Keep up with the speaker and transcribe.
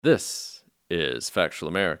This is Factual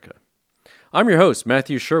America. I'm your host,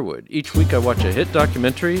 Matthew Sherwood. Each week I watch a hit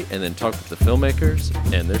documentary and then talk with the filmmakers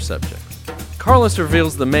and their subjects. Carlos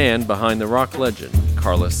reveals the man behind the rock legend,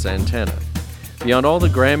 Carlos Santana. Beyond all the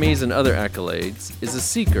Grammys and other accolades is a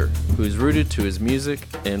seeker who is rooted to his music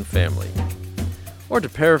and family. Or to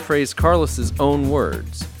paraphrase Carlos's own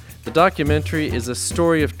words, the documentary is a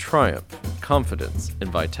story of triumph, confidence, and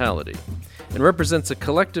vitality, and represents a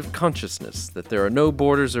collective consciousness that there are no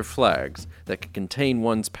borders or flags that can contain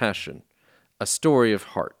one's passion, a story of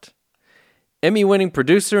heart. Emmy-winning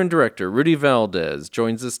producer and director Rudy Valdez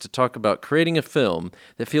joins us to talk about creating a film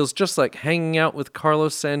that feels just like hanging out with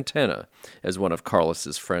Carlos Santana, as one of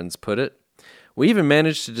Carlos's friends put it. We even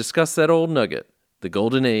managed to discuss that old nugget, the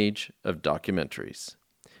golden age of documentaries.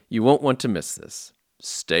 You won't want to miss this.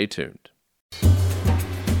 Stay tuned.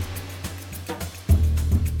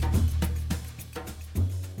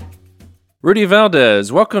 Rudy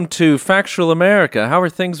Valdez, welcome to Factual America. How are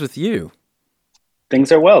things with you?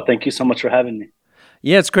 Things are well. Thank you so much for having me.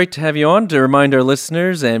 Yeah, it's great to have you on. To remind our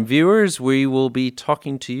listeners and viewers, we will be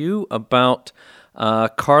talking to you about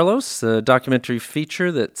Carlos, a documentary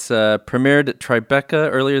feature that's premiered at Tribeca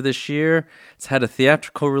earlier this year. It's had a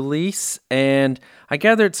theatrical release, and I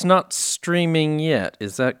gather it's not streaming yet.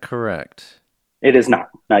 Is that correct? It is not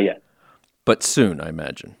yet. But soon, I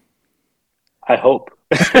imagine. I hope.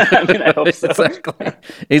 I hope so.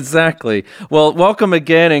 Exactly. Well, welcome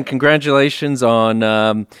again, and congratulations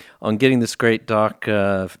on getting this great doc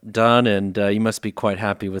done. And you must be quite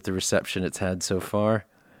happy with the reception it's had so far.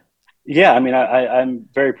 Yeah, I'm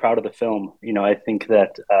very proud of the film. I think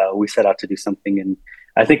that we set out to do something, and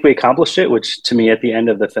I think we accomplished it. Which, to me, at the end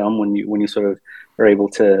of the film, when you sort of are able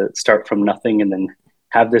to start from nothing and then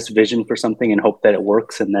have this vision for something and hope that it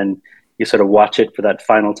works, and then you sort of watch it for that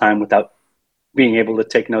final time without being able to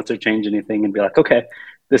take notes or change anything and be like, okay,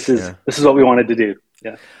 this is what we wanted to do.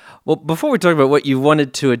 Yeah. Well, before we talk about what you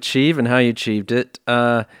wanted to achieve and how you achieved it,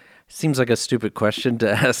 seems like a stupid question to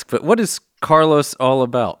ask, but what is Carlos all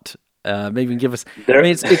about? Maybe give us,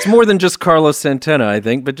 it's more than just Carlos Santana, I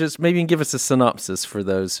think, but just maybe give us a synopsis for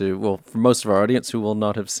those for most of our audience who will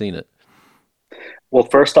not have seen it. Well,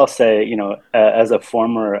 first I'll say, as a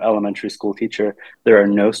former elementary school teacher, there are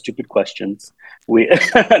no stupid questions. No, it's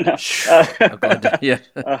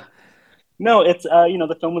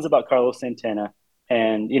the film was about Carlos Santana,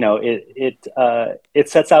 and it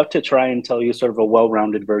sets out to try and tell you sort of a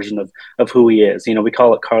well-rounded version of who he is. We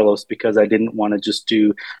call it Carlos because I didn't want to just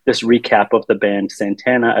do this recap of the band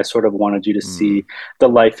Santana. I sort of wanted you to see the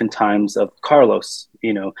life and times of Carlos,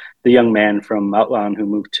 the young man from Outland who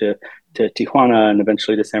moved to Tijuana and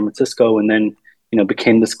eventually to San Francisco, and then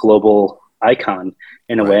became this global icon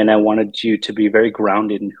in a way. And I wanted you to be very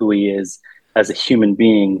grounded in who he is as a human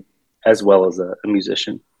being as well as a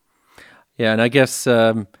musician. Yeah, and I guess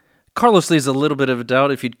Carlos leaves a little bit of a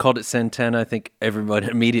doubt. If you'd called it Santana, I think everyone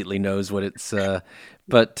immediately knows what it's.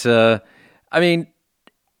 But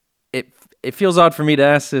it feels odd for me to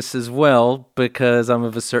ask this as well because I'm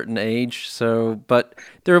of a certain age. But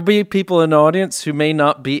there will be people in the audience who may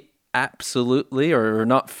not be absolutely or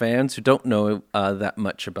not fans who don't know that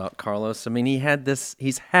much about Carlos.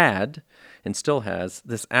 He's had and still has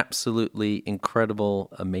this absolutely incredible,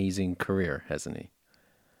 amazing career, hasn't he?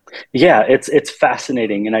 Yeah, it's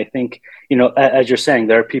fascinating, and I think as you're saying,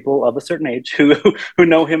 there are people of a certain age who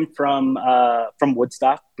know him from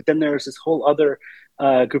Woodstock, but then there's this whole other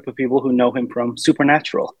group of people who know him from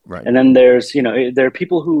Supernatural, right? And then there's there are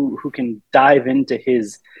people who can dive into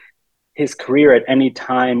his career at any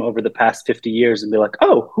time over the past 50 years and be like,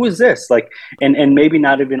 oh, who is this? And maybe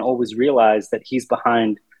not even always realize that he's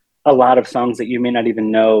behind a lot of songs that you may not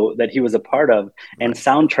even know that he was a part of, and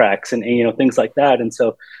soundtracks and things like that. And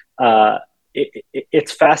so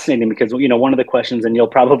it's fascinating because, one of the questions, and you'll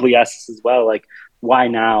probably ask this as well, like, why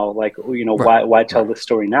now? Like, why tell this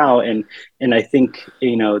story now? And I think,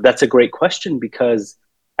 that's a great question because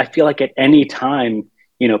I feel like at any time,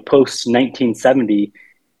 post 1970,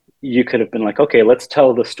 you could have been like, okay, let's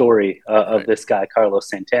tell the story of this guy, Carlos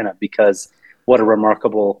Santana, because what a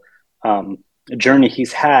remarkable journey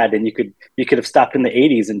he's had. And you could have stopped in the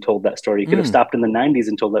 80s and told that story. You could have stopped in the 90s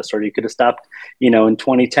and told that story. You could have stopped, in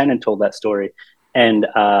 2010 and told that story. And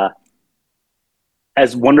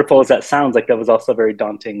as wonderful as that sounds, like that was also a very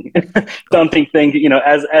daunting thing.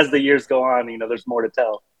 As the years go on, there's more to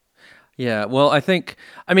tell. Yeah. Well,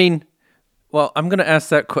 I'm going to ask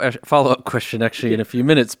that follow-up question actually in a few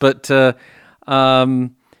minutes, but he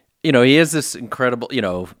is this incredible.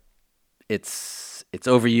 It's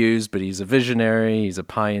overused, but he's a visionary. He's a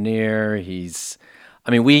pioneer. We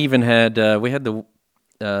even had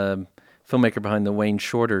the filmmaker behind the Wayne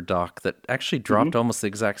Shorter doc that actually dropped Mm-hmm. almost the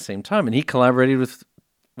exact same time, and he collaborated with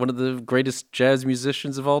one of the greatest jazz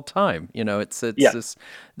musicians of all time. It's Yeah.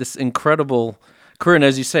 this incredible career, and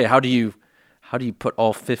as you say, how do you put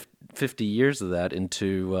all 50 years of that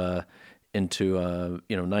into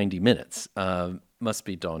 90 minutes? Must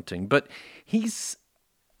be daunting. But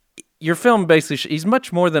your film basically, he's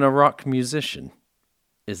much more than a rock musician,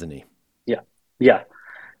 isn't he? Yeah. Yeah.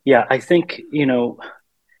 Yeah. I think,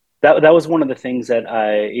 that was one of the things that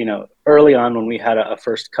early on when we had a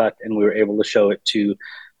first cut and we were able to show it to,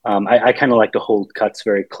 I kind of like to hold cuts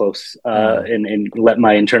very close and let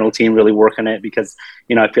my internal team really work on it because,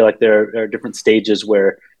 I feel like there are different stages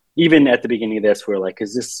where even at the beginning of this, we're like,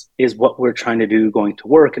 is what we're trying to do going to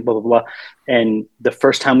work and blah, blah, blah. And the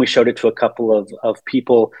first time we showed it to a couple of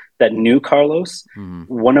people that knew Carlos,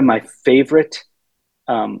 one of my favorite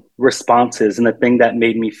responses and the thing that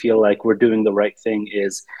made me feel like we're doing the right thing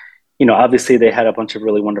is, obviously they had a bunch of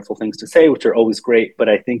really wonderful things to say, which are always great. But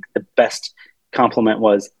I think the best compliment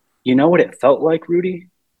was, you know what it felt like, Rudy?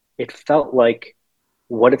 It felt like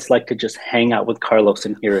what it's like to just hang out with Carlos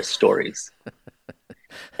and hear his stories.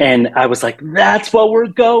 And I was like, that's what we're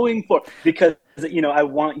going for. Because, I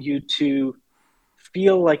want you to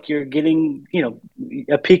feel like you're getting,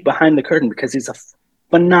 a peek behind the curtain because he's a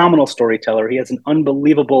phenomenal storyteller. He has an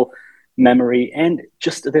unbelievable memory and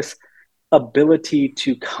just this ability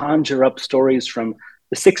to conjure up stories from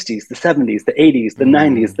the 60s, the 70s, the 80s, the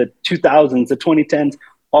 90s, the 2000s, the 2010s,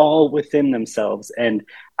 all within themselves. And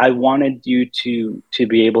I wanted you to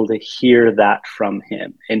be able to hear that from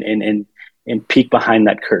him and peek behind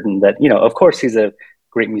that curtain that, of course he's a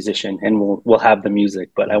great musician and we'll have the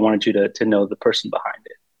music, but I wanted you to know the person behind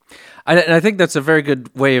it. And I think that's a very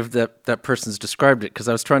good way of that person's described it, because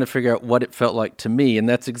I was trying to figure out what it felt like to me, and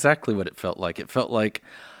that's exactly what it felt like. It felt like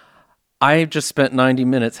I just spent 90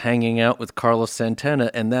 minutes hanging out with Carlos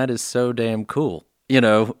Santana, and that is so damn cool.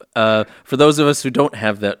 For those of us who don't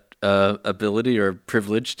have that ability or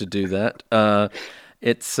privilege to do that,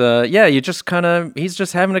 it's you just he's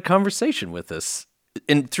just having a conversation with us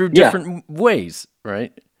through different ways,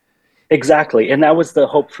 right? Exactly. And that was the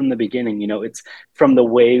hope from the beginning. It's from the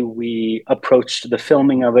way we approached the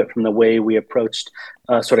filming of it, from the way we approached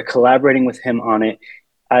sort of collaborating with him on it.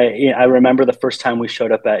 I remember the first time we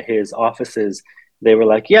showed up at his offices, they were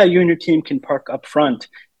like, yeah, you and your team can park up front.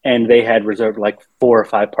 And they had reserved like 4 or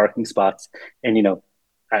 5 parking spots. And,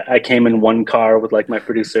 I came in one car with like my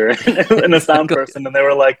producer and a sound person, and they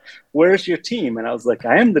were like, where's your team? And I was like,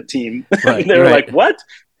 I am the team. Right, they were like, what?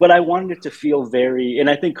 But I wanted it to feel and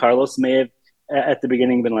I think Carlos may have at the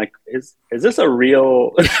beginning been like, is this a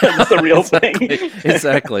real, is this a real thing?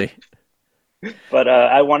 Exactly. But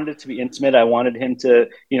I wanted it to be intimate. I wanted him to,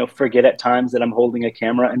 forget at times that I'm holding a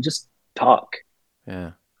camera and just talk.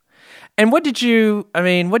 Yeah. And what did you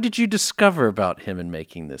discover about him in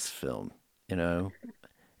making this film?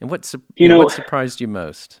 And what surprised you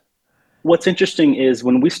most? What's interesting is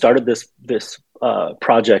when we started this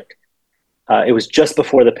project, it was just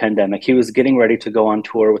before the pandemic. He was getting ready to go on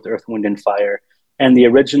tour with Earth, Wind, and Fire. And the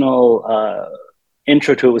original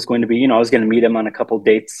intro to it was going to be, I was going to meet him on a couple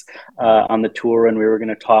dates on the tour, and we were going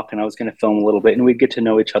to talk, and I was going to film a little bit, and we'd get to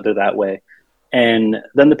know each other that way. And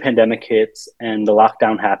then the pandemic hits, and the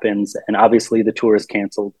lockdown happens, and obviously the tour is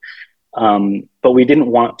canceled. But we didn't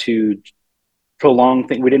want to prolong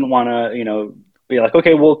things. We didn't want to, be like,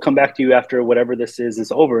 okay, we'll come back to you after whatever this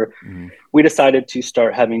is over. We decided to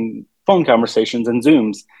start having phone conversations and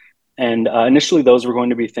Zooms. And initially those were going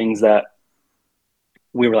to be things that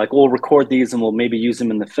we were like, we'll record these and we'll maybe use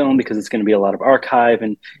them in the film because it's going to be a lot of archive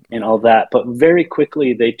and all that. But very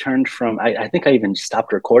quickly they turned from, I think I even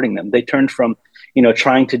stopped recording them. They turned from,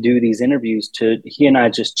 trying to do these interviews to he and I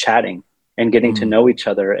just chatting and getting to know each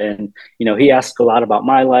other. And, he asked a lot about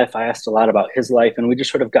my life. I asked a lot about his life, and we just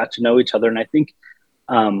sort of got to know each other. And I think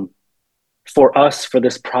for us, for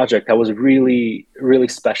this project, that was really, really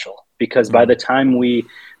special because by the time we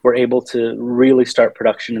were able to really start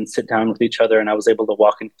production and sit down with each other, and I was able to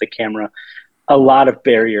walk into the camera, a lot of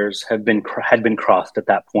barriers had been crossed at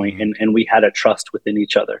that point, and we had a trust within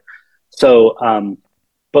each other. So,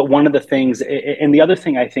 but one of the things, and the other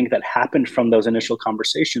thing I think that happened from those initial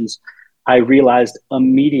conversations, I realized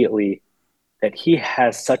immediately that he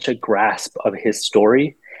has such a grasp of his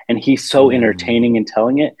story, and he's so entertaining in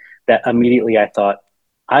telling it that immediately I thought,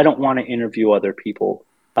 I don't want to interview other people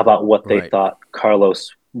about what they thought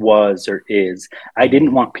Carlos was or is. I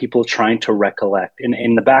didn't want people trying to recollect. And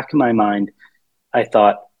in the back of my mind, I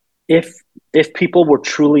thought, if people were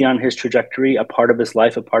truly on his trajectory, a part of his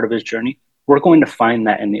life, a part of his journey, we're going to find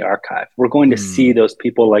that in the archive. We're going to see Mm, those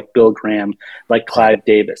people like Bill Graham, like right. Clive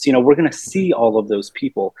Davis. We're going to see all of those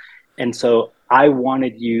people. And so I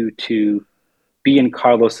wanted you to be in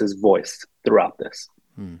Carlos's voice throughout this.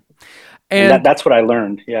 Mm. And And that's what I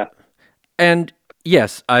learned. Yeah. and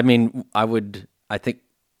yes, I mean, I think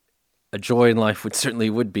a joy in life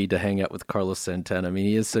would be to hang out with Carlos Santana. I mean,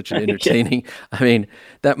 he is such an Yeah. entertaining. I mean,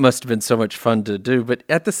 that must have been so much fun to do. But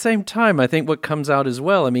at the same time, I think what comes out as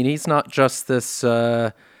well. I mean, he's not just this,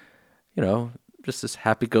 you know, just this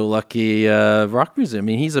happy-go-lucky rock musician. I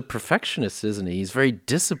mean, he's a perfectionist, isn't he? He's very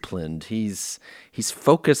disciplined. He's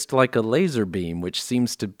focused like a laser beam, which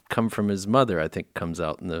seems to come from his mother. I think comes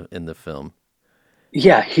out in the film.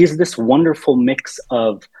 Yeah, he's this wonderful mix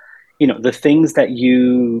of, the things that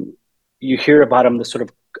you hear about him, the sort of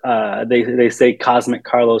they say cosmic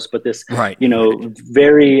Carlos, but this, Right. Right.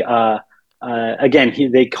 very again,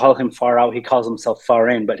 they call him far out, he calls himself far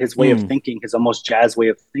in, but his way of Mm, thinking, his almost jazz way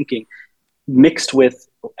of thinking, mixed with,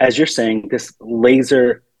 as you're saying, this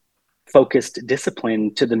laser focused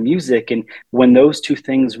discipline to the music. And when those two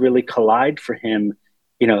things really collide for him,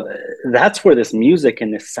 you know, that's where this music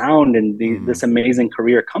and this sound and mm, this amazing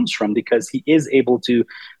career comes from, because he is able to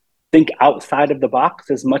think outside of the box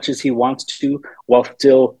as much as he wants to, while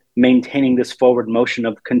still maintaining this forward motion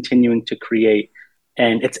of continuing to create.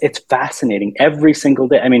 And it's fascinating every single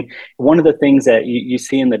day. I mean, one of the things that you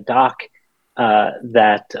see in the doc,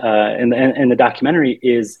 that in the documentary,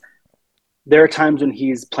 is there are times when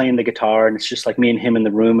he's playing the guitar and it's just like me and him in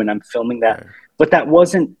the room and I'm filming that. right. But that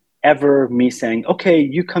wasn't ever me saying, okay,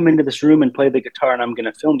 you come into this room and play the guitar and I'm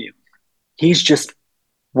going to film you. He's just,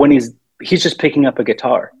 when he's just picking up a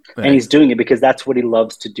guitar and Right. he's doing it because that's what he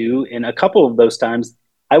loves to do. And a couple of those times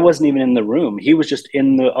I wasn't even in the room. He was just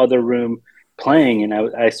in the other room playing, and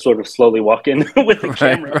I sort of slowly walk in with the Right.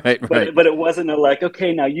 camera, Right. but Right. it wasn't a like,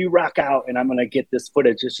 okay, now you rock out and I'm going to get this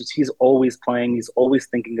footage. It's just, he's always playing. He's always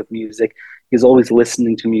thinking of music. He's always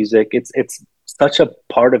listening to music. It's such a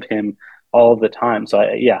part of him all the time. So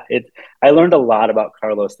I learned a lot about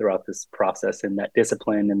Carlos throughout this process, and that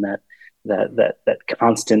discipline and that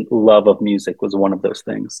constant love of music was one of those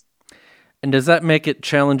things. And does that make it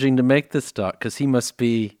challenging to make this doc? Because he must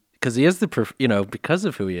be, because he is because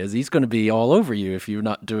of who he is, he's going to be all over you if you're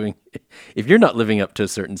not doing, if you're not living up to a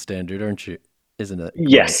certain standard, aren't you? Isn't it? Right.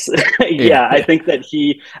 Yes. Yeah. Yeah, Yeah. I think that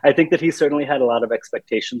he certainly had a lot of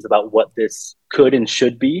expectations about what this could and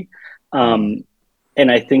should be. Mm, Um, and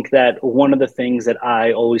I think that one of the things that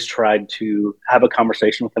I always tried to have a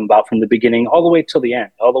conversation with him about from the beginning all the way till the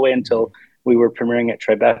end, all the way until we were premiering at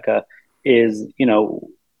Tribeca, is,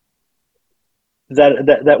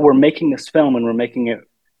 that we're making this film and we're making it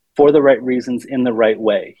for the right reasons in the right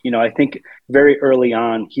way. I think very early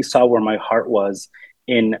on he saw where my heart was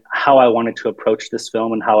in how I wanted to approach this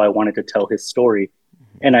film and how I wanted to tell his story.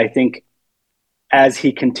 And I think as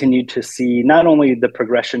he continued to see not only the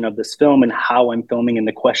progression of this film and how I'm filming and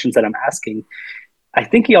the questions that I'm asking, I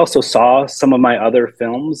think he also saw some of my other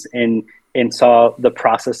films and saw the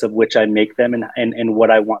process of which I make them, and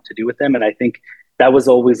what I want to do with them. And I think that was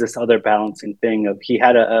always this other balancing thing of, he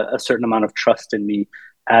had a certain amount of trust in me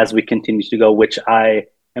as we continue to go, which I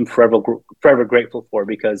am forever grateful for,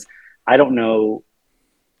 because I don't know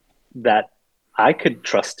that I could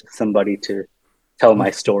trust somebody to tell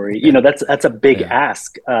my story. yeah. That's a big Yeah.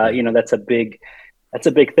 ask. Yeah. That's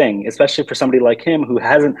a big thing, especially for somebody like him who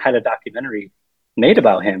hasn't had a documentary made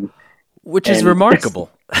about him. Which is And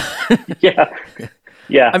remarkable. yeah,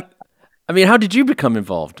 yeah, I'm, I mean, how did you become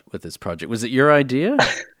involved with this project? Was it your idea?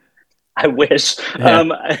 I wish. Yeah.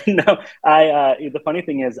 No, the funny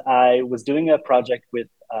thing is, I was doing a project with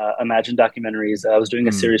Imagine Documentaries. I was doing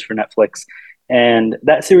a Mm, series for Netflix, and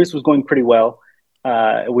that series was going pretty well.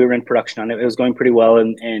 We were in production on it. It was going pretty well,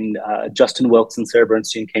 and Justin Wilkes and Sarah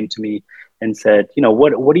Bernstein came to me and said,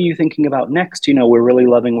 what are you thinking about next? We're really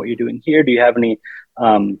loving what you're doing here. Do you have any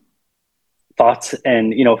um, thoughts?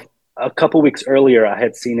 And a couple weeks earlier, I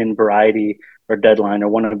had seen in Variety or Deadline or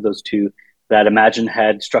one of those two that Imagine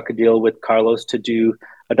had struck a deal with Carlos to do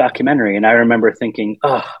a documentary, and I remember thinking,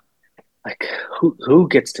 oh, like who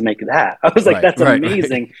gets to make that? I was like, right. that's Right. Right.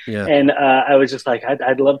 amazing. Yeah. And I was just like,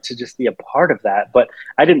 I'd love to just be a part of that, but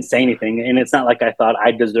I didn't say anything. And it's not like I thought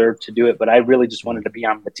I deserved to do it, but I really just Mm, wanted to be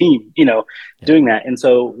on the team, yeah. doing that. And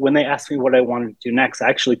so when they asked me what I wanted to do next, I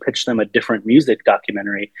actually pitched them a different music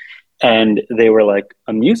documentary, and they were like,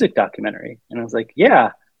 a music documentary? And I was like,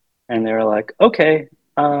 yeah. And they were like, okay,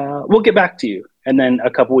 we'll get back to you. And then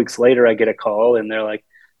a couple weeks later, I get a call and they're like,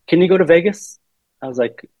 can you go to Vegas? I was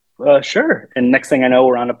like, sure. And next thing I know,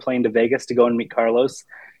 we're on a plane to Vegas to go and meet Carlos.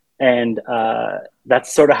 And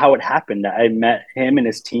that's sort of how it happened. I met him and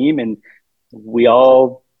his team, and we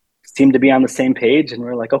all seemed to be on the same page, and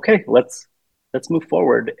we're like, okay, let's move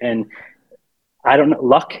forward. And I don't know,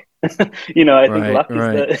 luck. I think Right, luck is right.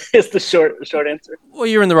 the is the short answer. Well,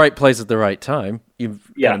 you're in the right place at the right time. You kind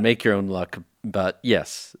Yeah, of make your own luck, but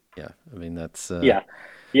yes, yeah. I mean, that's yeah,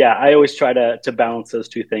 yeah. I always try to balance those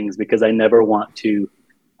two things because I never want to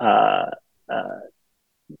uh, uh,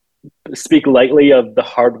 speak lightly of the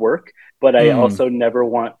hard work, but I mm, also never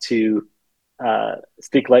want to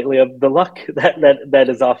speak lightly of the luck that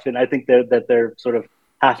is often. I think that they're sort of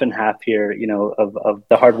half and half here, of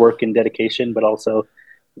the hard work and dedication, but also,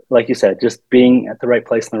 like you said, just being at the right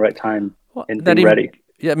place in the right time well, and that being even. ready.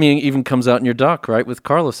 Yeah, I mean, it even comes out in your doc, right? With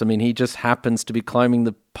Carlos, I mean, he just happens to be climbing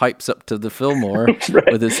the pipes up to the Fillmore Right,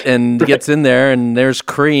 with his, and right. gets in there, and there's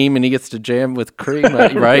cream, and he gets to jam with cream,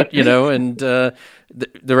 right? And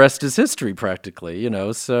the rest is history, practically.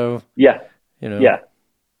 So Yeah, you know, yeah,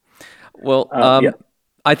 well, yeah.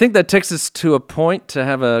 I think that takes us to a point to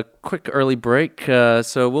have a quick early break.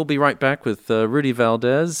 So we'll be right back with Rudy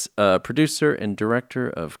Valdez, producer and director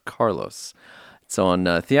of Carlos. It's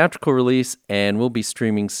on theatrical release and will be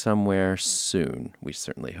streaming somewhere soon, we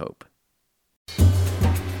certainly hope.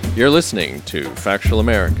 You're listening to Factual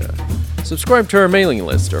America. Subscribe to our mailing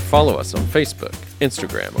list or follow us on Facebook,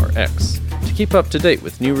 Instagram, or X to keep up to date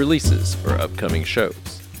with new releases or upcoming shows.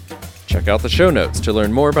 Check out the show notes to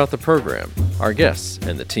learn more about the program, our guests,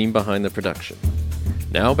 and the team behind the production.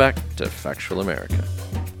 Now back to Factual America.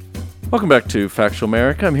 Welcome back to Factual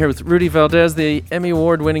America. I'm here with Rudy Valdez, the Emmy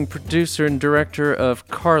Award-winning producer and director of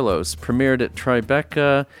Carlos, premiered at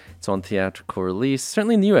Tribeca. It's on theatrical release,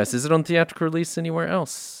 certainly in the U.S. Is it on theatrical release anywhere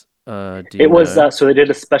else? Do you It was know? so they did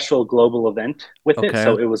a special global event with it, Okay,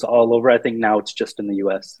 so it was all over. I think now it's just in the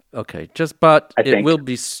U.S. okay. But I it think. will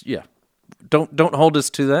be. Yeah, don't hold us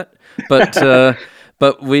to that. But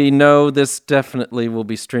but we know this definitely will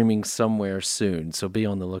be streaming somewhere soon, so be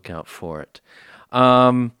on the lookout for it.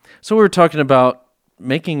 So we were talking about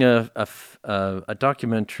making a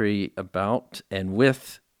documentary about and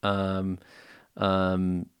with Carlos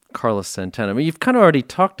Santana. I mean, you've kind of already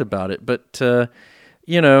talked about it, but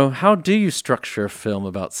how do you structure a film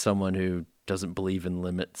about someone who doesn't believe in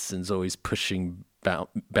limits and is always pushing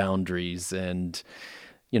boundaries and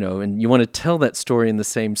you want to tell that story in the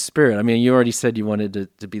same spirit? I mean, you already said you wanted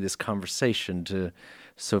to be this conversation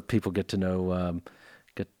so people get to know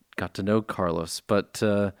got to know Carlos, but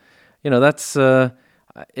that's it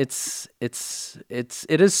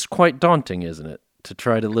is quite daunting, isn't it, to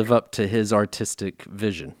try to live up to his artistic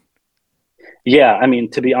vision? Yeah, I mean,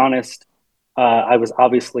 to be honest, I was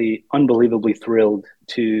obviously unbelievably thrilled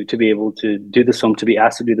to be able to do this film, to be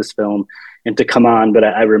asked to do this film, and to come on. But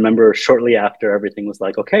I remember shortly after everything was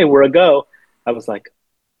like, okay, we're a go. I was like,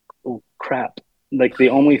 oh crap! Like the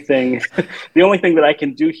only thing that I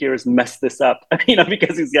can do here is mess this up.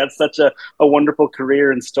 Because he's got such a wonderful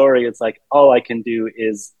career and story. It's like all I can do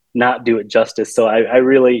is not do it justice. So I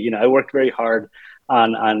really, I worked very hard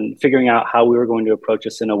on figuring out how we were going to approach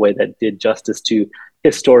this in a way that did justice to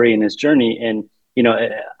his story and his journey. And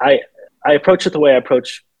I I approach it the way I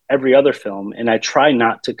approach every other film, and I try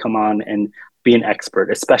not to come on and be an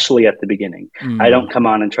expert, especially at the beginning. I Mm, don't come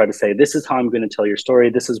on and try to say, this is how I'm going to tell your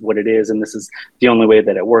story. This is what it is. And this is the only way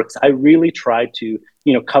that it works. I really try to,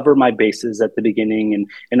 cover my bases at the beginning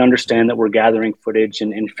and understand that we're gathering footage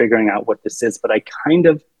and figuring out what this is. But I kind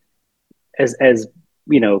of, as,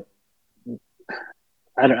 you know,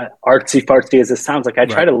 I don't know, artsy fartsy as it sounds like, I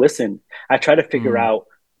try right. to listen. I try to figure Mm, out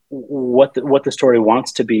what the story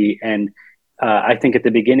wants to be. And I think at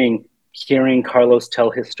the beginning, hearing Carlos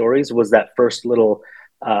tell his stories was that first little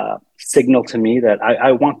signal to me that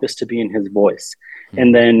I want this to be in his voice. And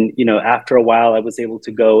mm, then, after a while, I was able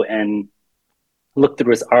to go and look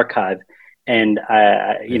through his archive. And,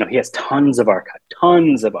 yeah, he has tons of archive.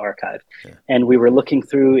 yeah. And we were looking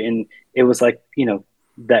through, and it was like,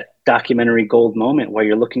 that documentary gold moment where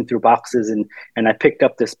you're looking through boxes. And I picked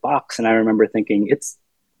up this box, and I remember thinking, it's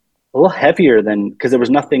a little heavier than, because there was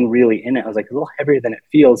nothing really in it. I was like, a little heavier than it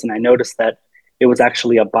feels. And I noticed that it was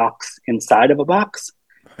actually a box inside of a box.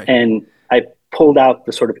 Right. And I pulled out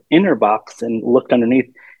the sort of inner box and looked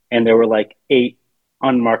underneath, and there were like 8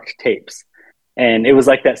 unmarked tapes. And it was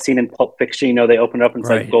like that scene in Pulp Fiction, they open up and it's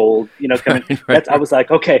like Right. gold, coming. Right. Right. I was like,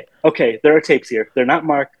 okay, there are tapes here. They're not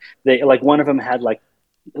marked. They like one of them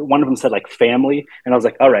said like family, and I was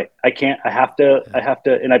like, all right, I have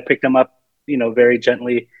to, and I picked them up, very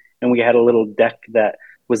gently, and we had a little deck that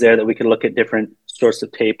was there that we could look at different sorts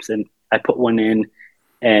of tapes, and I put one in,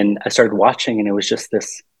 and I started watching, and it was just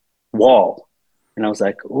this wall And I was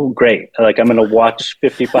like, oh, great. Like, I'm going to watch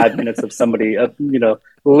 55 minutes of somebody,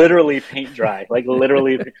 literally paint dry, like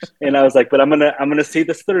literally. And I was like, but I'm going to see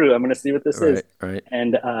this through. I'm going to see what this is. Right,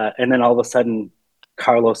 right. And then all of a sudden,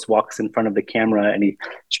 Carlos walks in front of the camera and he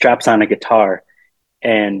straps on a guitar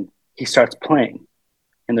and he starts playing.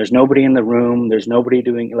 And there's nobody in the room. There's nobody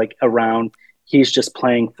doing like around. He's just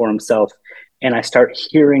playing for himself. And I start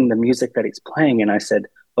hearing the music that he's playing. And I said,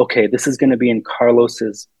 okay, this is going to be in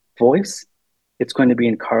Carlos's voice. It's going to be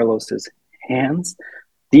in Carlos's hands.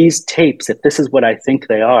 These tapes, if this is what I think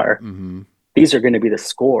they are, these are going to be the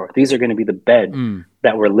score. These are going to be the bed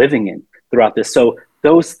that we're living in throughout this. So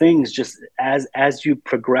those things, just as you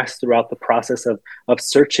progress throughout the process of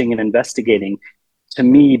searching and investigating, to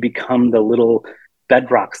me become the little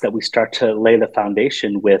bedrocks that we start to lay the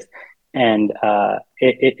foundation with. And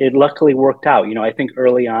it luckily worked out. I think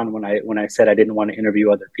early on when I said I didn't want to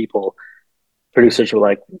interview other people, producers were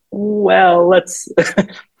like, well, let's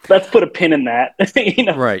put a pin in that.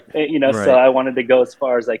 Right. Right. So I wanted to go as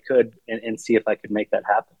far as I could and see if I could make that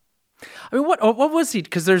happen. I mean, what was he?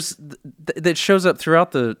 Because there's that shows up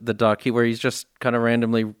throughout the doc where he's just kind of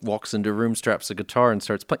randomly walks into a room, straps a guitar, and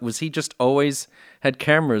starts playing. Was he just always had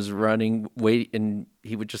cameras running, and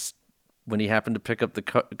he would just, when he happened to pick up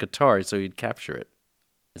the guitar, so he'd capture it?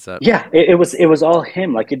 Is that? Yeah, it was all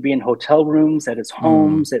him. Like, it'd be in hotel rooms, at his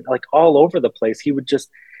homes, like all over the place. He would just,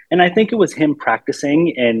 and I think it was him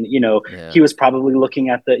practicing, and he was probably looking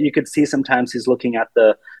at you could see sometimes he's looking at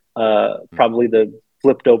the probably the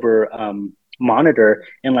flipped over monitor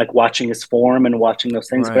and like watching his form and watching those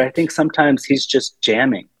things. Right. But I think sometimes he's just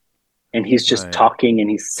jamming and he's just talking and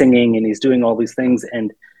he's singing and he's doing all these things.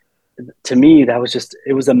 And to me,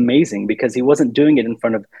 it was amazing because he wasn't doing it in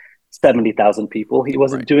front of 70,000 people. He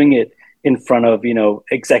wasn't doing it in front of,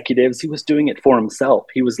 executives. He was doing it for himself.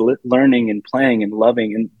 He was learning and playing and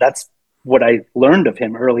loving. And that's what I learned of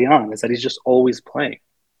him early on, is that he's just always playing.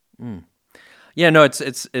 Mm. Yeah, no,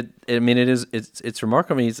 it's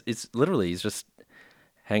remarkable. It's literally, he's just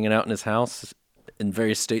hanging out in his house in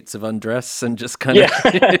various states of undress and just kind of,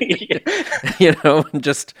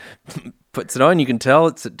 just puts it on. You can tell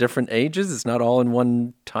it's at different ages. It's not all in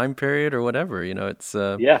one time period or whatever, it's,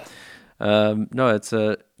 that's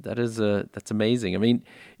amazing. I mean,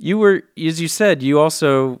 you were, as you said, you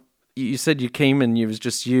said you came and it was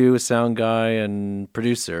just you, a sound guy and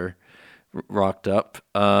producer rocked up.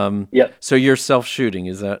 So you're self-shooting,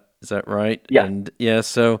 is that right? Yeah. And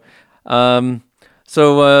so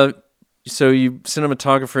you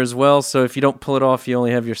cinematographer as well. So if you don't pull it off, you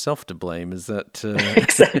only have yourself to blame. Is that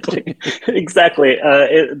exactly?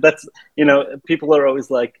 That's people are always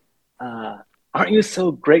like, aren't you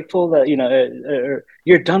so grateful that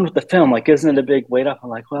you're done with the film? Like, isn't it a big weight off? I'm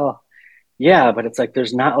like, well, yeah, but it's like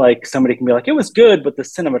there's not like somebody can be like, it was good, but the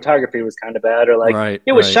cinematography was kind of bad, or like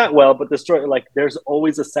it was shot well, but the story, like, there's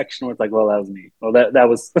always a section where it's like, well, that was me. Well, that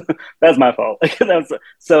was that's my fault. But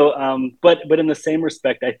in the same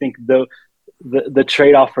respect, I think the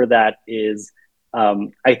trade-off for that is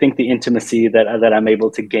I think the intimacy that I'm able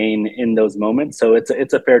to gain in those moments. So it's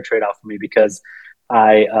a fair trade-off for me because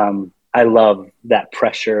I love that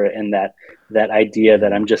pressure and that idea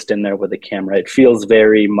that I'm just in there with a camera. It feels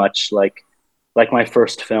very much like my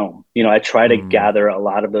first film. I try to gather a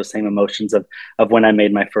lot of those same emotions of when I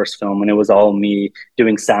made my first film, and it was all me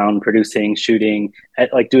doing sound, producing, shooting,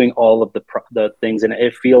 like doing all of the things. And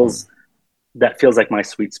it feels like my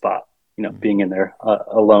sweet spot, being in there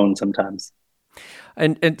alone sometimes.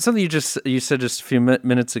 And something you said just a few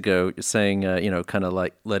minutes ago, saying, kind of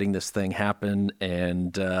like letting this thing happen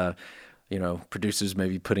and, producers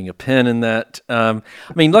maybe putting a pin in that. I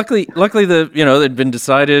mean, luckily they'd been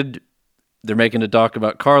decided. They're making a doc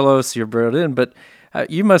about Carlos. You're brought in, but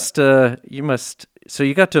you must. So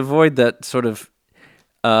you got to avoid that sort of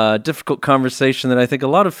difficult conversation that I think a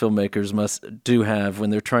lot of filmmakers do have when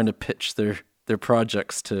they're trying to pitch their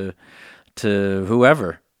projects to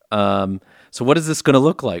whoever. So what is this going to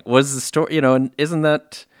look like? What is the story? And isn't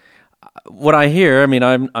that what I hear? I mean,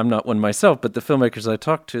 I'm not one myself, but the filmmakers I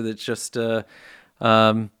talk to, that's just true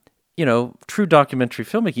documentary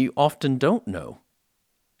filmmaking, you often don't know.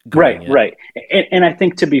 Right. And I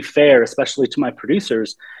think, to be fair, especially to my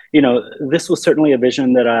producers, this was certainly a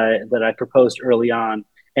vision that I proposed early on.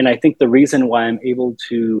 And I think the reason why I'm able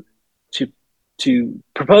to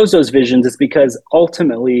propose those visions is because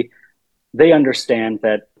ultimately they understand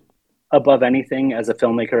that above anything, as a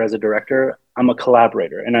filmmaker, as a director, I'm a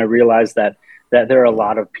collaborator. And I realize that there are a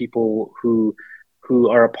lot of people who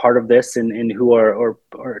are a part of this and who are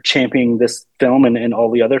championing this film and all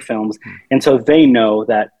the other films. And so they know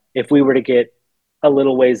that if we were to get a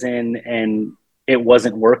little ways in and it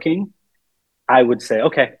wasn't working, I would say,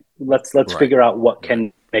 okay, let's Right. figure out what Right.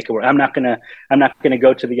 can make it work. I'm not gonna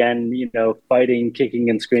go to the end, fighting, kicking,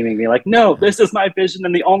 and screaming, being like, no, Right. this is my vision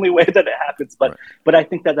and the only way that it happens. But Right. but I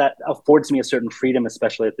think that affords me a certain freedom,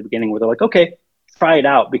 especially at the beginning, where they're like, okay, try it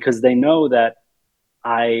out, because they know that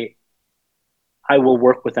I I will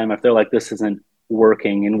work with them if they're like, this isn't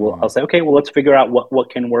working, and I'll Mm. say, okay, well, let's figure out what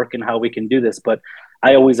can work and how we can do this. But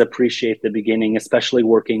I always appreciate the beginning, especially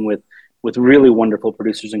working with really wonderful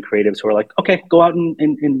producers and creatives who are like, okay, go out and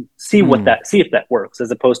Mm. see if that works,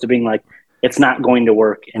 as opposed to being like, it's not going to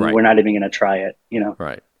work and Right. we're not even going to try it.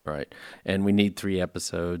 Right. Right. And we need 3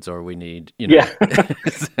 episodes, or we need, Yeah.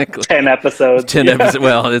 exactly 10 episodes. 10 Yeah. episodes.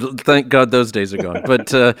 Well, thank God those days are gone. But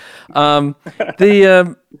the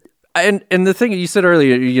and the thing you said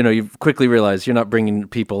earlier, you quickly realized you're not bringing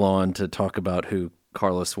people on to talk about who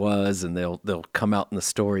Carlos was, and they'll come out in the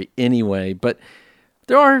story anyway. But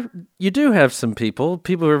you do have some people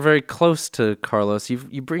who are very close to Carlos.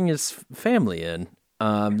 You bring his family in.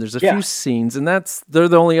 There's a few Yeah. scenes, and they're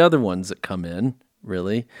the only other ones that come in,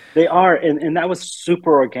 really. They are, and that was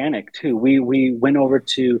super organic too. We went over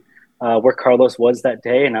to where Carlos was that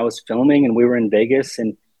day, and I was filming, and we were in Vegas,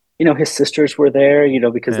 and his sisters were there,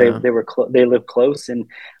 because Yeah. they lived close, and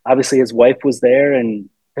obviously his wife was there, and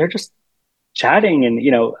they're just chatting, and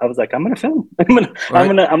I was like, I'm gonna film. Right.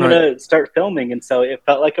 I'm Right. gonna start filming, and so it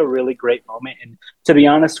felt like a really great moment. And to be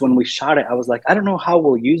honest, when we shot it, I was like, I don't know how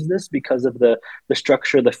we'll use this because of the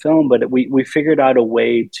structure of the film, but we figured out a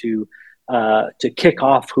way to kick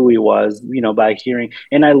off who he was, by hearing.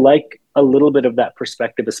 And I like a little bit of that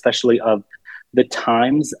perspective, especially of the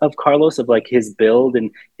times of Carlos, of like his build and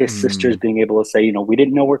his sisters Mm. being able to say, we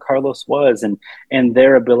didn't know where Carlos was, and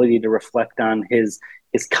their ability to reflect on his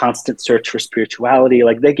constant search for spirituality.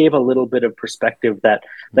 Like, they gave a little bit of perspective that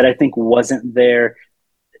I think wasn't there,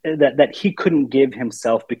 that he couldn't give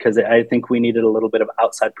himself, because I think we needed a little bit of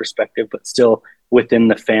outside perspective, but still within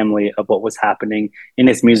the family of what was happening in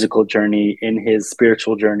his musical journey, in his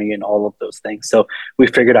spiritual journey, and all of those things. So we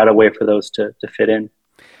figured out a way for those to fit in.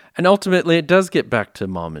 And ultimately, it does get back to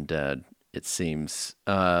mom and dad, it seems,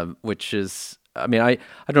 which is, I mean, I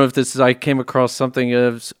don't know if this is, I came across something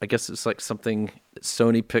of, I guess it's like something that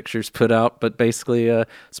Sony Pictures put out, but basically,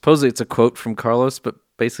 supposedly it's a quote from Carlos, but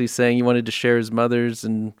basically saying he wanted to share his mother's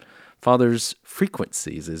and father's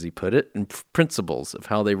frequencies, as he put it, and principles of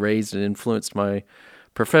how they raised and influenced my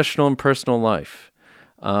professional and personal life.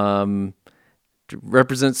 Um,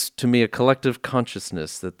 represents to me a collective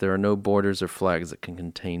consciousness that there are no borders or flags that can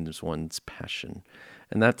contain one's passion.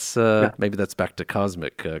 And that's Yeah, maybe that's back to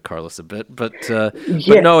cosmic Carlos a bit, but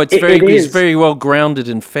yeah, no, it he's is. very well grounded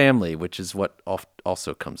in family, which is what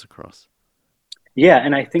also comes across. Yeah,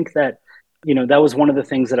 and I think that that was one of the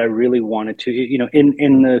things that I really wanted to,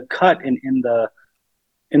 in the cut and in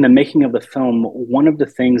the making of the film. One of the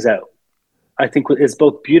things that I think is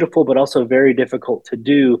both beautiful but also very difficult to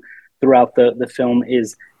do throughout the film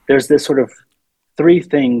is, there's this sort of three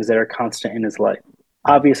things that are constant in his life. Mm.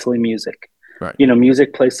 Obviously, music. Right.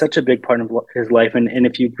 Music plays such a big part of his life, and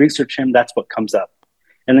if you research him, that's what comes up.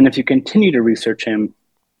 And then if you continue to research him,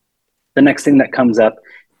 the next thing that comes up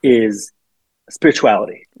is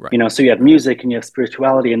spirituality. Right. So you have Right. music and you have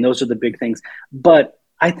spirituality, and those are the big things. But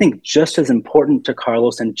I think just as important to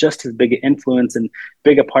Carlos, and just as big an influence and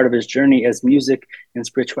big a part of his journey as music and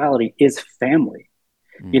spirituality, is family.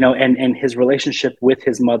 Mm. And his relationship with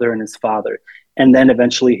his mother and his father, and then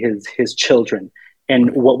eventually his children. And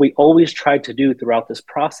Right. what we always tried to do throughout this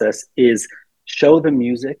process is show the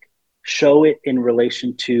music, show it in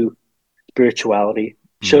relation to spirituality,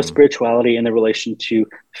 show Mm. spirituality in the relation to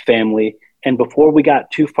family. And before we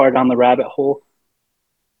got too far down the rabbit hole,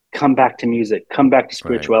 come back to music, come back to Right.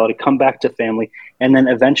 spirituality, come back to family, and then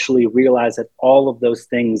eventually realize that all of those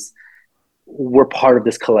things were part of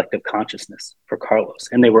this collective consciousness for Carlos.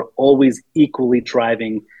 And they were always equally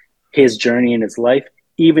driving his journey in his life,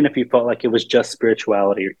 even if he felt like it was just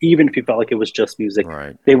spirituality, or even if he felt like it was just music.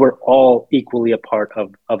 Right. They were all equally a part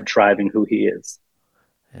of driving who he is.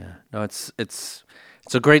 Yeah. No, it's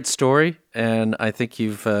a great story, and I think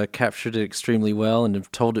you've captured it extremely well and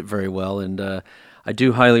have told it very well. And I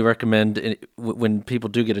do highly recommend it, when people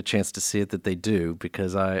do get a chance to see it, that they do,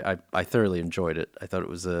 because I thoroughly enjoyed it. I thought it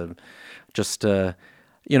was just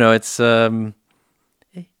it's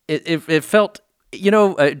it felt.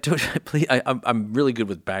 Please, I'm really good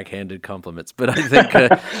with backhanded compliments, but I think,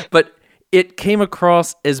 but it came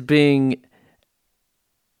across as being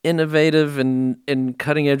innovative and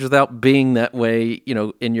cutting edge without being that way,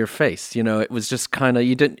 in your face. It was just kind of,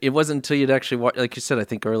 it wasn't until you'd actually watch, like you said, I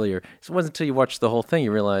think earlier, it wasn't until you watched the whole thing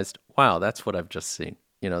you realized, wow, that's what I've just seen.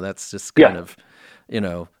 That's just kind Yeah. of,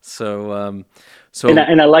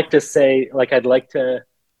 And I like to say, like, I'd like to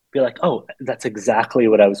be like, oh, that's exactly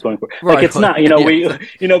what I was going for. Like, Right. it's not, Yeah. but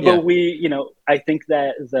Yeah. I think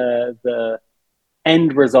that the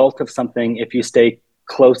end result of something, if you stay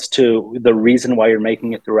close to the reason why you're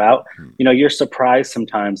making it throughout, Hmm. you're surprised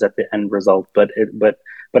sometimes at the end result.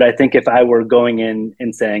 But I think if I were going in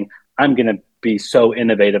and saying, I'm going to be so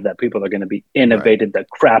innovative that people are going to be Right. innovated the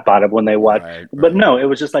crap out of when they watch. Right. But Right. no, it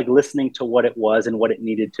was just like listening to what it was and what it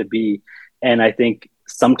needed to be. And I think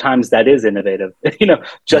sometimes that is innovative, Yeah.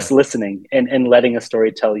 just listening and letting a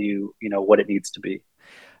story tell you, what it needs to be.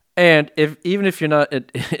 And even if you're not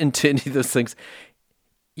into any of those things,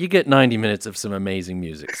 you get 90 minutes of some amazing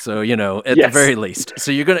music. So, at the Yes. very least.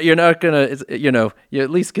 So you're not gonna, you at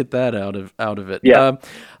least get that out of it. Yeah.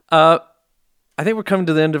 I think we're coming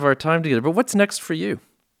to the end of our time together, but what's next for you?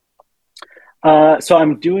 So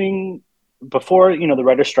I'm doing before the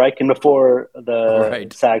writer strike and before the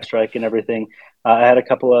Right. SAG strike and everything. I had a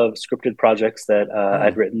couple of scripted projects that Hmm.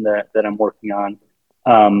 I'd written that I'm working on.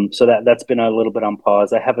 So that's been a little bit on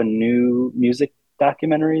pause. I have a new music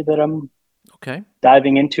documentary that I'm Okay.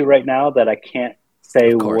 diving into right now that I can't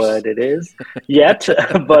say Of course. what it is yet,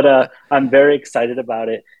 but I'm very excited about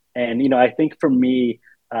it. And I think for me,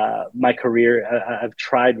 my career, I've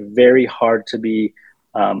tried very hard to be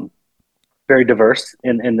um, very diverse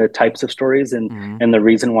in the types of stories and Hmm. and the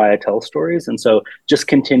reason why I tell stories. And so just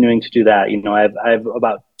continuing to do that. I've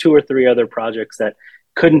about two or three other projects that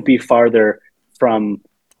couldn't be farther from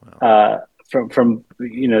Wow. uh, from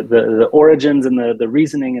the origins and the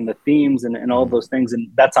reasoning and the themes and all Mm. those things, and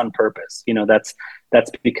that's on purpose. That's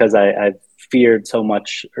because I've feared so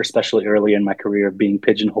much, especially early in my career, of being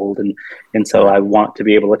pigeonholed, and so Right. I want to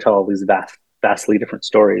be able to tell all these vastly different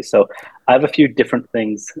stories. So I have a few different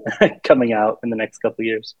things coming out in the next couple of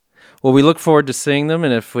years. Well, we look forward to seeing them,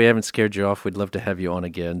 and if we haven't scared you off, we'd love to have you on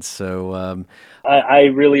again. So, I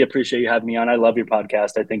really appreciate you having me on. I love your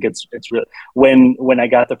podcast. I think it's real. When I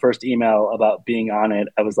got the first email about being on it,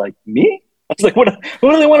 I was like, me? I was like, what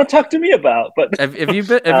do they want to talk to me about? But have you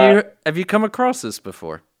been uh, have you come across this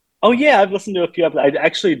before? oh yeah, I've listened to a few episodes. I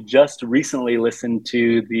actually just recently listened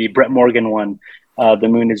to the Brett Morgan one, the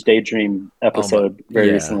Moonage Daydream Oh my, episode very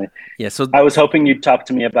yeah, recently. yeah. So I was hoping you'd talk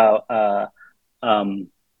to me about um,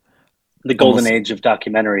 the golden almost. age of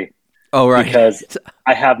documentary Oh, right. because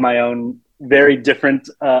I have my own very different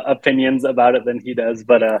opinions about it than he does.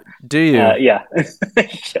 But Do you? yeah,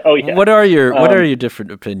 oh yeah. What are Um, your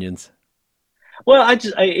different opinions? well,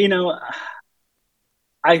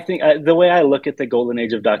 I think the way I look at the golden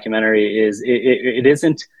age of documentary is it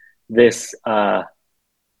isn't this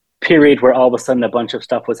period where all of a sudden a bunch of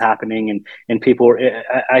stuff was happening and people were.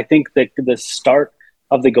 I think that the start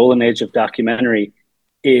of the golden age of documentary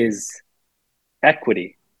is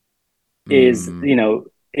equity. Is Mm,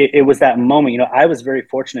 it was that moment. I was very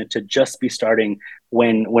fortunate to just be starting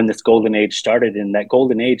when this golden age started, and that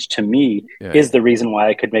golden age to me right. is the reason why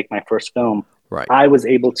I could make my first film. Right. I was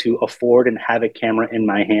able to afford and have a camera in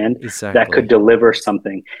my hand that could Exactly. deliver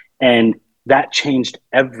something, and that changed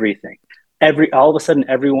everything. All of a sudden,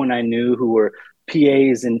 everyone I knew who were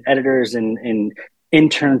PAs and editors and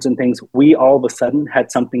interns and things, we all of a sudden had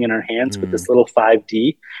something in our hands with Mm, this little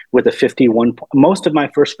 5D with a 51. Most of my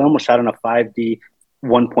first film was shot on a 5D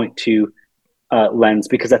 1.2 lens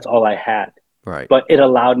because that's all I had. right. But it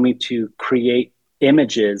allowed me to create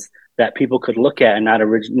images that people could look at and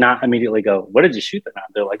not immediately go, "What did you shoot that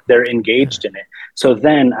on?" They're engaged in it. So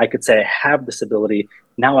then I could say I have this ability.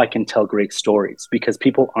 Now I can tell great stories because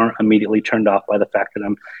people aren't immediately turned off by the fact that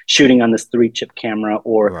I'm shooting on this 3-chip camera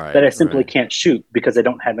or that Right. I simply Right. can't shoot because I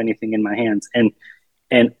don't have anything in my hands. And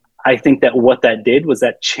I think that what that did was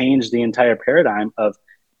that changed the entire paradigm of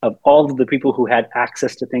all of the people who had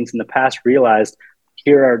access to things in the past realized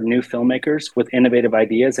here are new filmmakers with innovative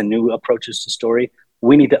ideas and new approaches to story.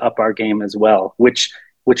 We need to up our game as well, which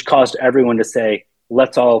caused everyone to say,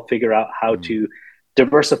 let's all figure out how Mm, to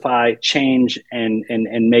diversify, change, and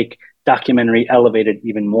make documentary elevated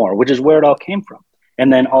even more, which is where it all came from.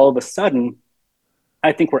 And then all of a sudden,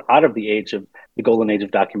 I think we're out of the age of the golden age of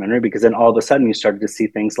documentary because then all of a sudden you started to see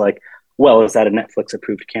things like, well, is that a Netflix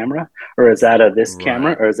approved camera or is that a this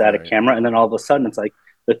camera right. or is that a Right. camera? And then all of a sudden it's like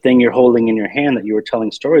the thing you're holding in your hand that you were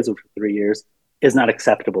telling stories of for 3 years is not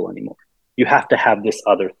acceptable anymore. You have to have this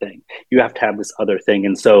other thing. You have to have this other thing.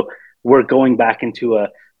 And so we're going back into a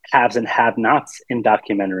haves and have nots in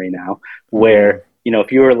documentary now, Mm, where,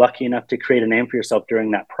 if you were lucky enough to create a name for yourself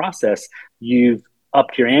during that process, you've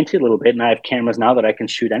upped your ante a little bit. And I have cameras now that I can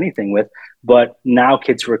shoot anything with. But now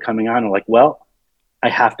kids who are coming on are like, well, I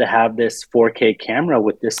have to have this 4K camera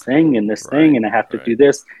with this thing and this thing, right. and I have to Right. do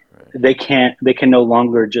this. they can no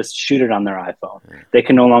longer just shoot it on their iPhone. They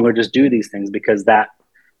can no longer just do these things because that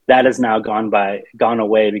has now gone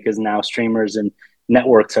away, because now streamers and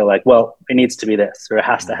networks are like, well, it needs to be this, or it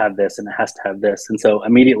has to have this, and it has to have this. And so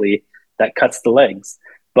immediately that cuts the legs.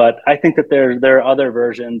 But I think that there are other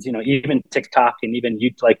versions, even TikTok and even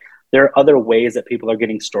like there are other ways that people are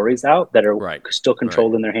getting stories out that are still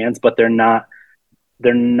controlled in their hands, but they're not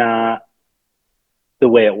the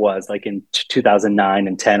way it was like in 2009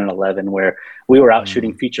 and 10 and 11, where we were out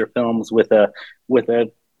shooting feature films with a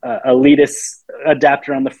elitist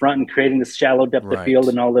adapter on the front and creating this shallow depth of field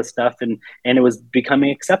and all this stuff. And it was becoming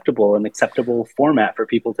an acceptable format for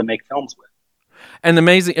people to make films with. And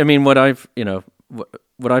amazing, I mean, what I've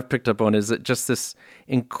picked up on is that just this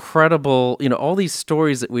incredible, all these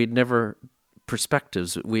stories that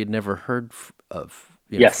perspectives that we had never heard of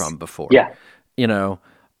from before. Yeah.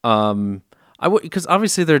 Because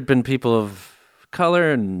obviously there'd been people of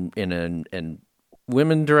color and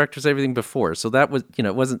women directors, everything before. So that was,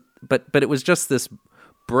 it wasn't, but it was just this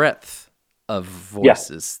breadth of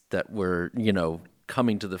voices that were,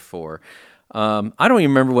 coming to the fore. I don't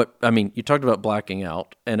even remember you talked about blacking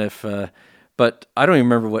out, and but I don't even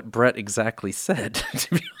remember what Brett exactly said,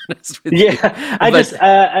 to be honest with you. Yeah,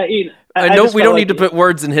 I know we don't need to put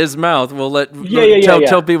words in his mouth. We'll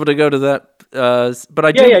tell people to go to that. But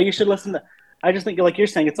I do. Yeah, you should listen to. I just think, like you're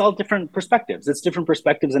saying, it's all different perspectives. It's different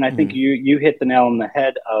perspectives, and I think you hit the nail on the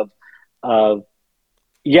head of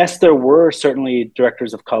yes, there were certainly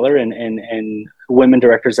directors of color and women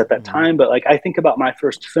directors at that time, but like I think about my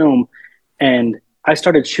first film, and I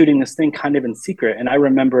started shooting this thing kind of in secret, and I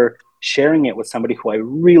remember sharing it with somebody who I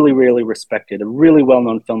really, really respected, a really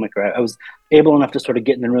well-known filmmaker. I was able enough to sort of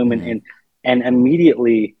get in the room and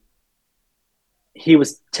immediately he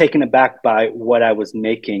was taken aback by what I was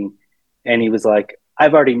making. And he was like,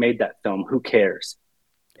 I've already made that film. Who cares?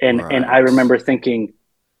 And I remember thinking,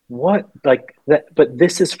 what? Like that, but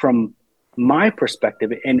this is from my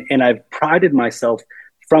perspective. And I've prided myself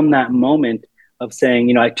from that moment of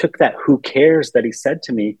saying, I took that who cares that he said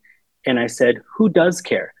to me, and I said, who does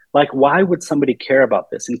care? Like, why would somebody care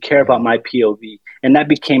about this and care about my POV? And that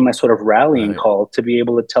became my sort of rallying call to be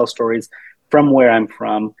able to tell stories from where I'm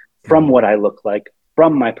from what I look like,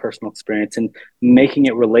 from my personal experience, and making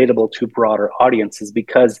it relatable to broader audiences,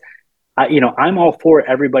 because I'm all for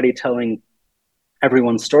everybody telling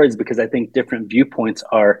everyone's stories, because I think different viewpoints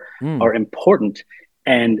are important.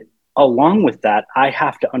 And along with that, I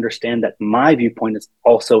have to understand that my viewpoint is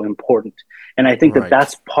also important. And I think that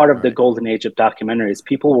that's part of the golden age of documentaries.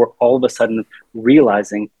 People were all of a sudden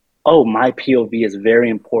realizing, oh, my POV is very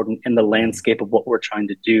important in the landscape of what we're trying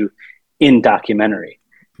to do in documentary.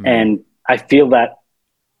 And I feel that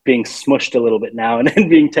being smushed a little bit now and then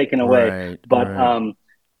being taken away. But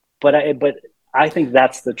I think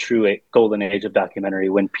that's the true golden age of documentary,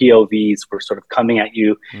 when POVs were sort of coming at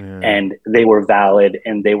you and they were valid,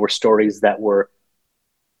 and they were stories that were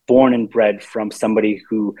born and bred from somebody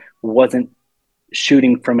who wasn't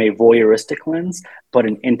shooting from a voyeuristic lens, but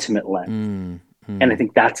an intimate lens. And I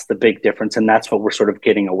think that's the big difference. And that's what we're sort of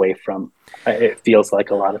getting away from. It feels like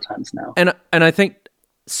a lot of times now. And I think,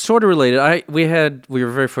 sort of related, we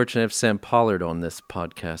were very fortunate to have Sam Pollard on this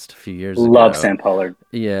podcast a few years ago. Love Sam Pollard.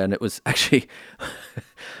 Yeah, and it was actually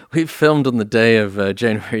we filmed on the day of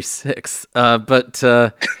January 6th.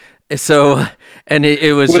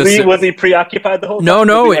 Was he preoccupied the whole time?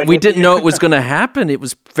 No, we didn't know it was going to happen. It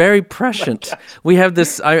was very prescient. We have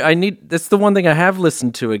this. That's the one thing I have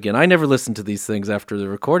listened to again. I never listen to these things after the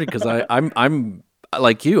recording, because I'm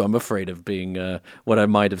like you, I'm afraid of being what I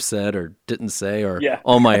might have said or didn't say, or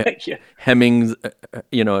all my hemmings,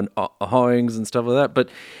 and hawings and stuff like that. But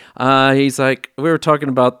he's like, we were talking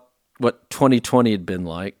about what 2020 had been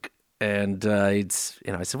like, and I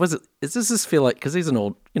said, does this feel like? Because he's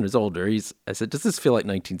he's older. I said, does this feel like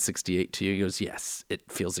 1968 to you? He goes, yes, it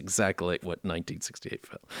feels exactly like what 1968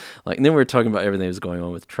 felt like. And then we were talking about everything that was going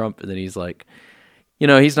on with Trump, and then he's like,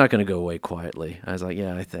 he's not going to go away quietly. I was like,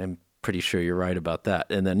 yeah, I'm pretty sure you're right about that.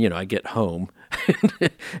 And then, I get home,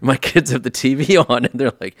 my kids have the TV on, and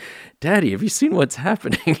they're like, Daddy, have you seen what's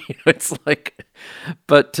happening? It's like,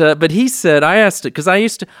 but he said, I asked it, because I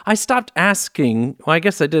stopped asking. Well, I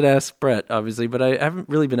guess I did ask Brett, obviously, but I haven't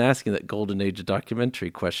really been asking that golden age of documentary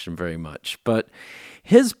question very much. But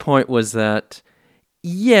his point was that,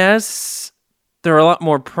 yes, there are a lot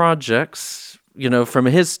more projects, from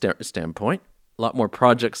his standpoint, a lot more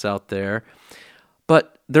projects out there,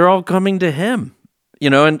 but they're all coming to him,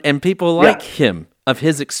 and people like him, of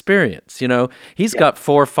his experience. He's got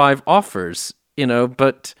 4 or 5 offers,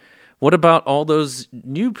 but what about all those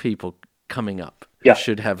new people coming up who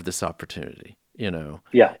should have this opportunity?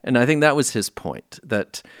 Yeah. And I think that was his point.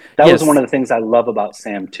 That That was one yes, of the things I love about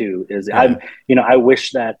Sam too, is yeah, I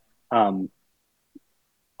wish that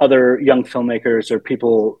other young filmmakers or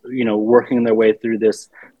people, working their way through this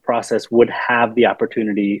process would have the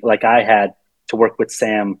opportunity like I had to work with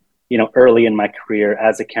Sam, early in my career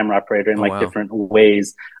as a camera operator in oh like wow, different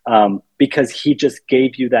ways. Because he just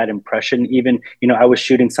gave you that impression. Even, I was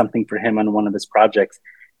shooting something for him on one of his projects.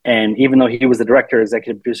 And even though he was the director,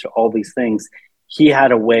 executive producer, all these things, he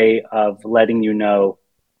had a way of letting you know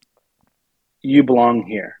you belong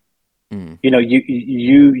here. mm,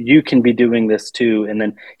 You can be doing this too. And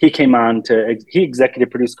then he executive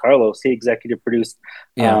produced Carlos. He executive produced.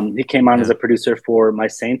 yeah, He came on as yeah, a producer for my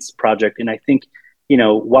Saints project. And I think,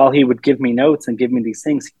 while he would give me notes and give me these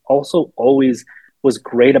things, he also always was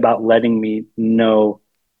great about letting me know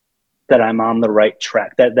that I'm on the right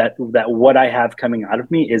track. That what I have coming out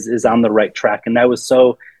of me is on the right track. And that was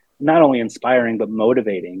so not only inspiring but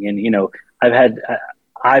motivating. And I've had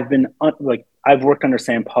I've been like I've worked under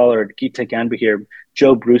Sam Pollard, Geeta Ganbahir,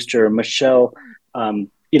 Joe Brewster, Michelle,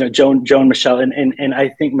 Joan Michelle, and I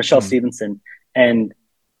think Michelle mm, Stevenson, and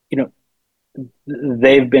you know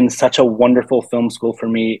they've been such a wonderful film school for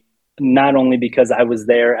me. Not only because I was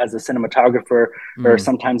there as a cinematographer or mm,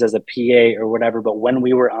 sometimes as a PA or whatever, but when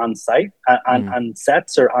we were on site, mm, on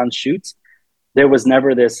sets or on shoots, there was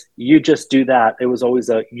never this, you just do that. It was always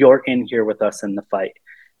you're in here with us in the fight.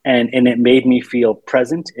 And it made me feel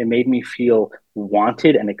present. It made me feel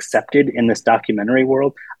wanted and accepted in this documentary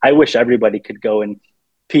world. I wish everybody could go and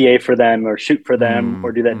PA for them or shoot for them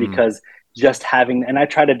or mm, do that, mm, because just having, and I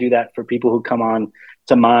try to do that for people who come on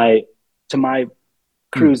to my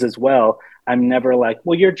mm, crews as well. I'm never like,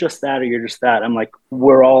 well, you're just that or you're just that. I'm like,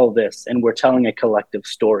 we're all this and we're telling a collective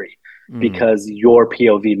story mm, because your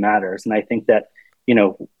POV matters. And I think that,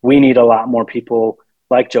 we need a lot more people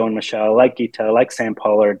like Joe and Michelle, like Geeta, like Sam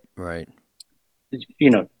Pollard, right, you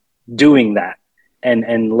know, doing that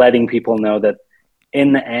and letting people know that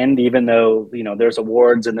in the end, even though, there's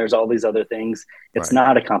awards and there's all these other things, it's right,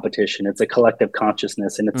 not a competition. It's a collective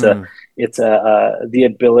consciousness. And mm, it's the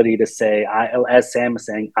ability to say, as Sam is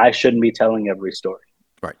saying, I shouldn't be telling every story.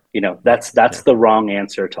 right, right, That's yeah, the wrong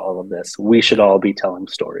answer to all of this. We should yeah, all be telling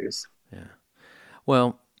stories. yeah.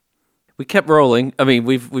 Well, we kept rolling. I mean,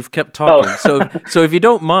 we've kept Oh, talking. So if you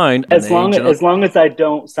don't mind, an age, and as long as I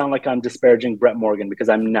don't sound like I'm disparaging Brett Morgan, because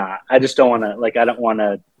I'm not. I just don't want to, like, I don't want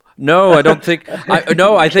to. no, I don't think. I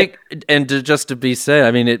no, I think, and just to be said,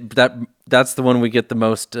 I mean that's the one we get the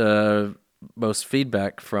most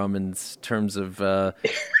feedback from in terms of.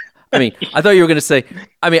 I mean, I thought you were going to say.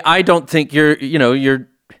 I mean, I don't think you're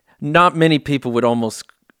not many people would almost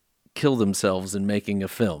kill themselves in making a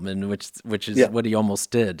film, and which is Yeah, what he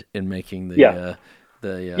almost did in making yeah,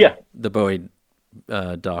 yeah, the Bowie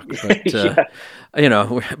doc. But yeah,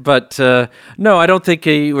 no, I don't think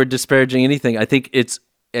we're disparaging anything. I think it's,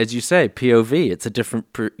 as you say, POV. It's a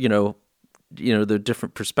different, the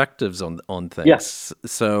different perspectives on yeah, things.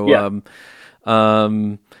 So, yeah.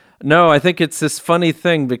 no, I think it's this funny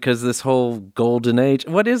thing because this whole golden age.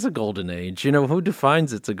 What is a golden age? Who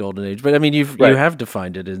defines it's a golden age? But I mean, you Right. have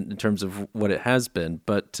defined it in terms of what it has been.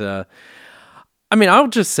 But I mean, I'll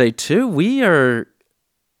just say too, we are.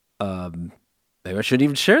 Maybe I shouldn't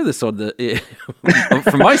even share this on the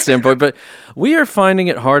from my standpoint, but we are finding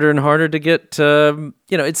it harder and harder to get.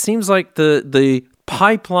 It seems like the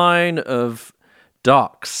pipeline of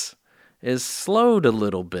docs is slowed a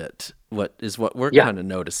little bit. What we're Yeah. kind of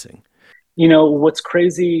noticing. What's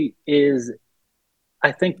crazy is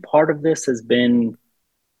I think part of this has been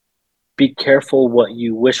be careful what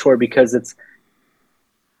you wish for, because it's,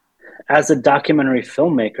 as a documentary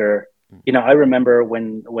filmmaker, I remember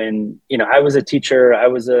when I was a teacher, I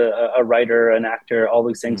was a writer, an actor, all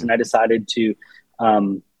these things, and Mm, I decided to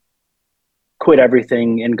um, quit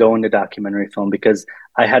everything and go into documentary film because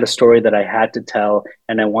I had a story that I had to tell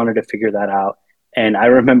and I wanted to figure that out. And I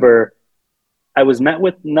remember I was met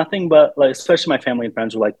with nothing but, like, especially my family and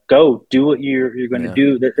friends were like, "Go do what you're going to yeah,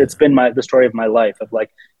 do." It's yeah, been the story of my life of,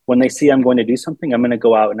 like, when they see I'm going to do something, I'm going to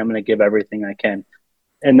go out and I'm going to give everything I can.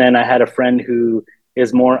 And then I had a friend who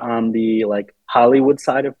is more on the, like, Hollywood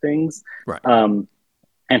side of things, right, um,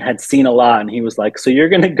 and had seen a lot, and he was like, "So you're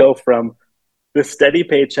going to go from this steady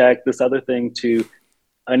paycheck, this other thing, to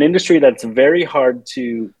an industry that's very hard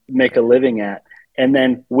to make a living at. And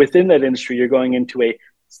then within that industry, you're going into a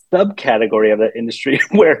subcategory of that industry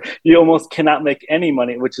where you almost cannot make any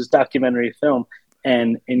money, which is documentary film.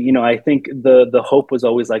 And you know, I think the hope was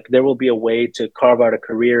always like there will be a way to carve out a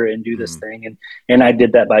career and do this thing. And I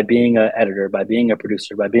did that by being an editor, by being a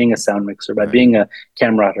producer, by being a sound mixer, by being a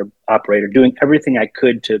camera operator, doing everything I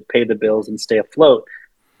could to pay the bills and stay afloat.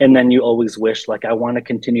 And then you always wish, like, I want to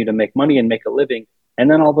continue to make money and make a living. And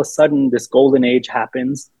then all of a sudden, this golden age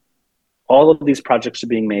happens. All of these projects are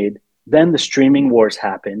being made. Then the streaming wars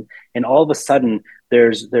happen, and all of a sudden,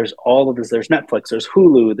 there's all of this. There's Netflix, there's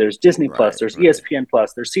Hulu, there's Disney Plus, there's ESPN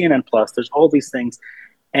Plus, there's CNN Plus, there's all these things,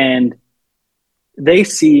 and they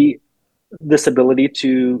see this ability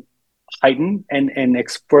to heighten and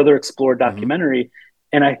further explore documentary.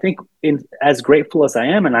 And I think, as grateful as I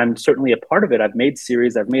am, and I'm certainly a part of it, I've made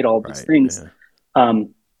series, I've made all these things.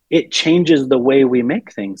 It changes the way we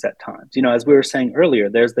make things at times. You know, as we were saying earlier,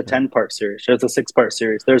 there's the 10-part series, there's the 6-part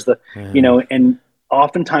series, there's the, you know, and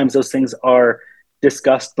oftentimes those things are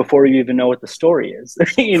discussed before you even know what the story is.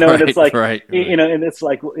 You know, and it's like, you know, and it's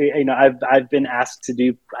like, you know, I've been asked to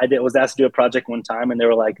do, was asked to do a project one time, and they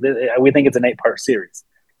were like, we think it's an 8-part series.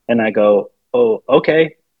 And I go, oh,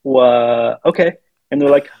 okay. Well, okay. And they're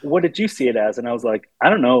like, what did you see it as? And I was like, I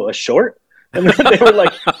don't know, a short? And they were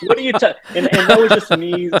like, what are you and that was just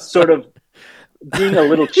me sort of being a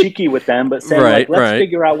little cheeky with them, but saying, like, let's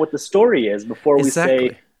figure out what the story is before we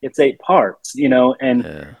say it's 8 parts, you know?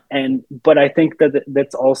 But I think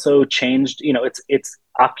that's also changed, you know, it's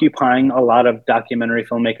occupying a lot of documentary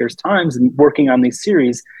filmmakers' times and working on these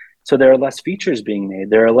series. So there are less features being made.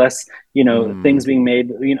 There are less, you know, things being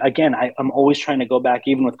made. You know, again, I'm always trying to go back,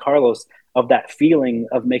 even with Carlos, of that feeling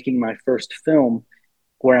of making my first film,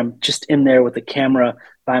 where I'm just in there with the camera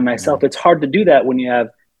by myself. It's hard to do that when you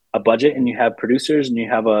have a budget and you have producers and you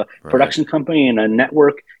have a production company and a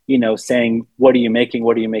network, you know, saying, what are you making?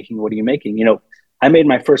 What are you making? What are you making? You know, I made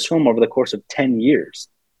my first film over the course of 10 years.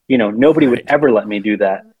 You know, nobody would ever let me do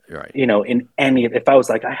that. You know, if I was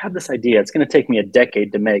like, I have this idea, it's going to take me a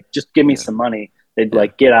decade to make, just give me some money. They'd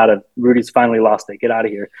like, get out of, Rudy's finally lost it, get out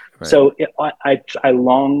of here. So I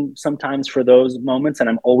long sometimes for those moments, and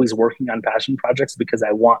I'm always working on passion projects because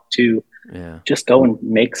I want to just go and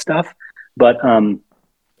make stuff. But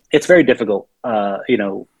it's very difficult, you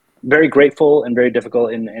know, very grateful and very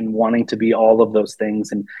difficult in wanting to be all of those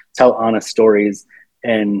things and tell honest stories,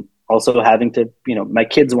 and also having to, you know, my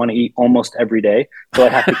kids want to eat almost every day, so I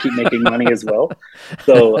have to keep making money as well.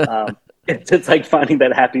 So it's like finding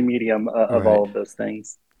that happy medium of all of those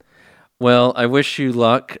things. Well, I wish you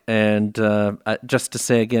luck, and just to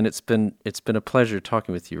say again, it's been a pleasure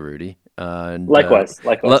talking with you, Rudy. And, likewise.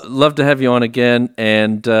 Love to have you on again,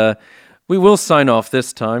 and we will sign off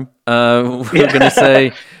this time. We're going to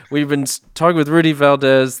say we've been talking with Rudy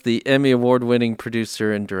Valdez, the Emmy Award-winning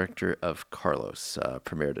producer and director of Carlos,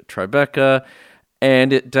 premiered at Tribeca,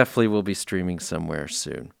 and it definitely will be streaming somewhere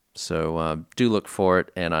soon. So do look for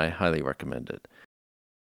it, and I highly recommend it.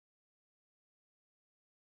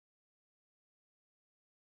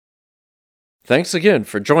 Thanks again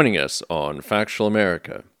for joining us on Factual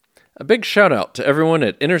America. A big shout out to everyone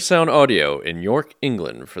at Intersound Audio in York,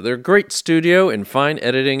 England for their great studio and fine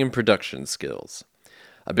editing and production skills.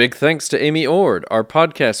 A big thanks to Amy Ord, our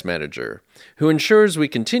podcast manager, who ensures we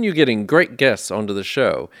continue getting great guests onto the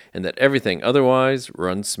show and that everything otherwise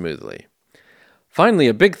runs smoothly. Finally,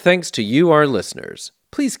 a big thanks to you, our listeners.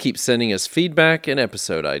 Please keep sending us feedback and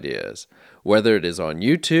episode ideas, whether it is on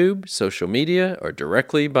YouTube, social media, or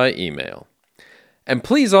directly by email. And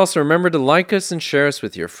please also remember to like us and share us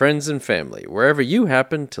with your friends and family, wherever you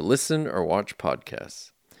happen to listen or watch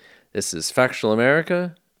podcasts. This is Factual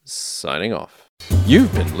America, signing off.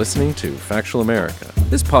 You've been listening to Factual America.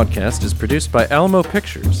 This podcast is produced by Alamo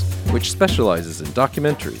Pictures, which specializes in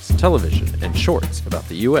documentaries, television, and shorts about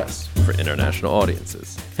the U.S. for international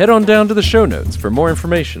audiences. Head on down to the show notes for more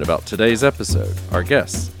information about today's episode, our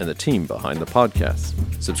guests, and the team behind the podcast.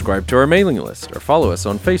 Subscribe to our mailing list or follow us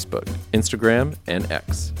on Facebook, Instagram, and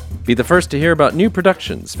X. Be the first to hear about new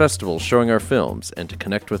productions, festivals showing our films, and to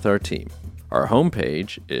connect with our team. Our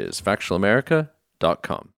homepage is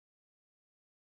factualamerica.com.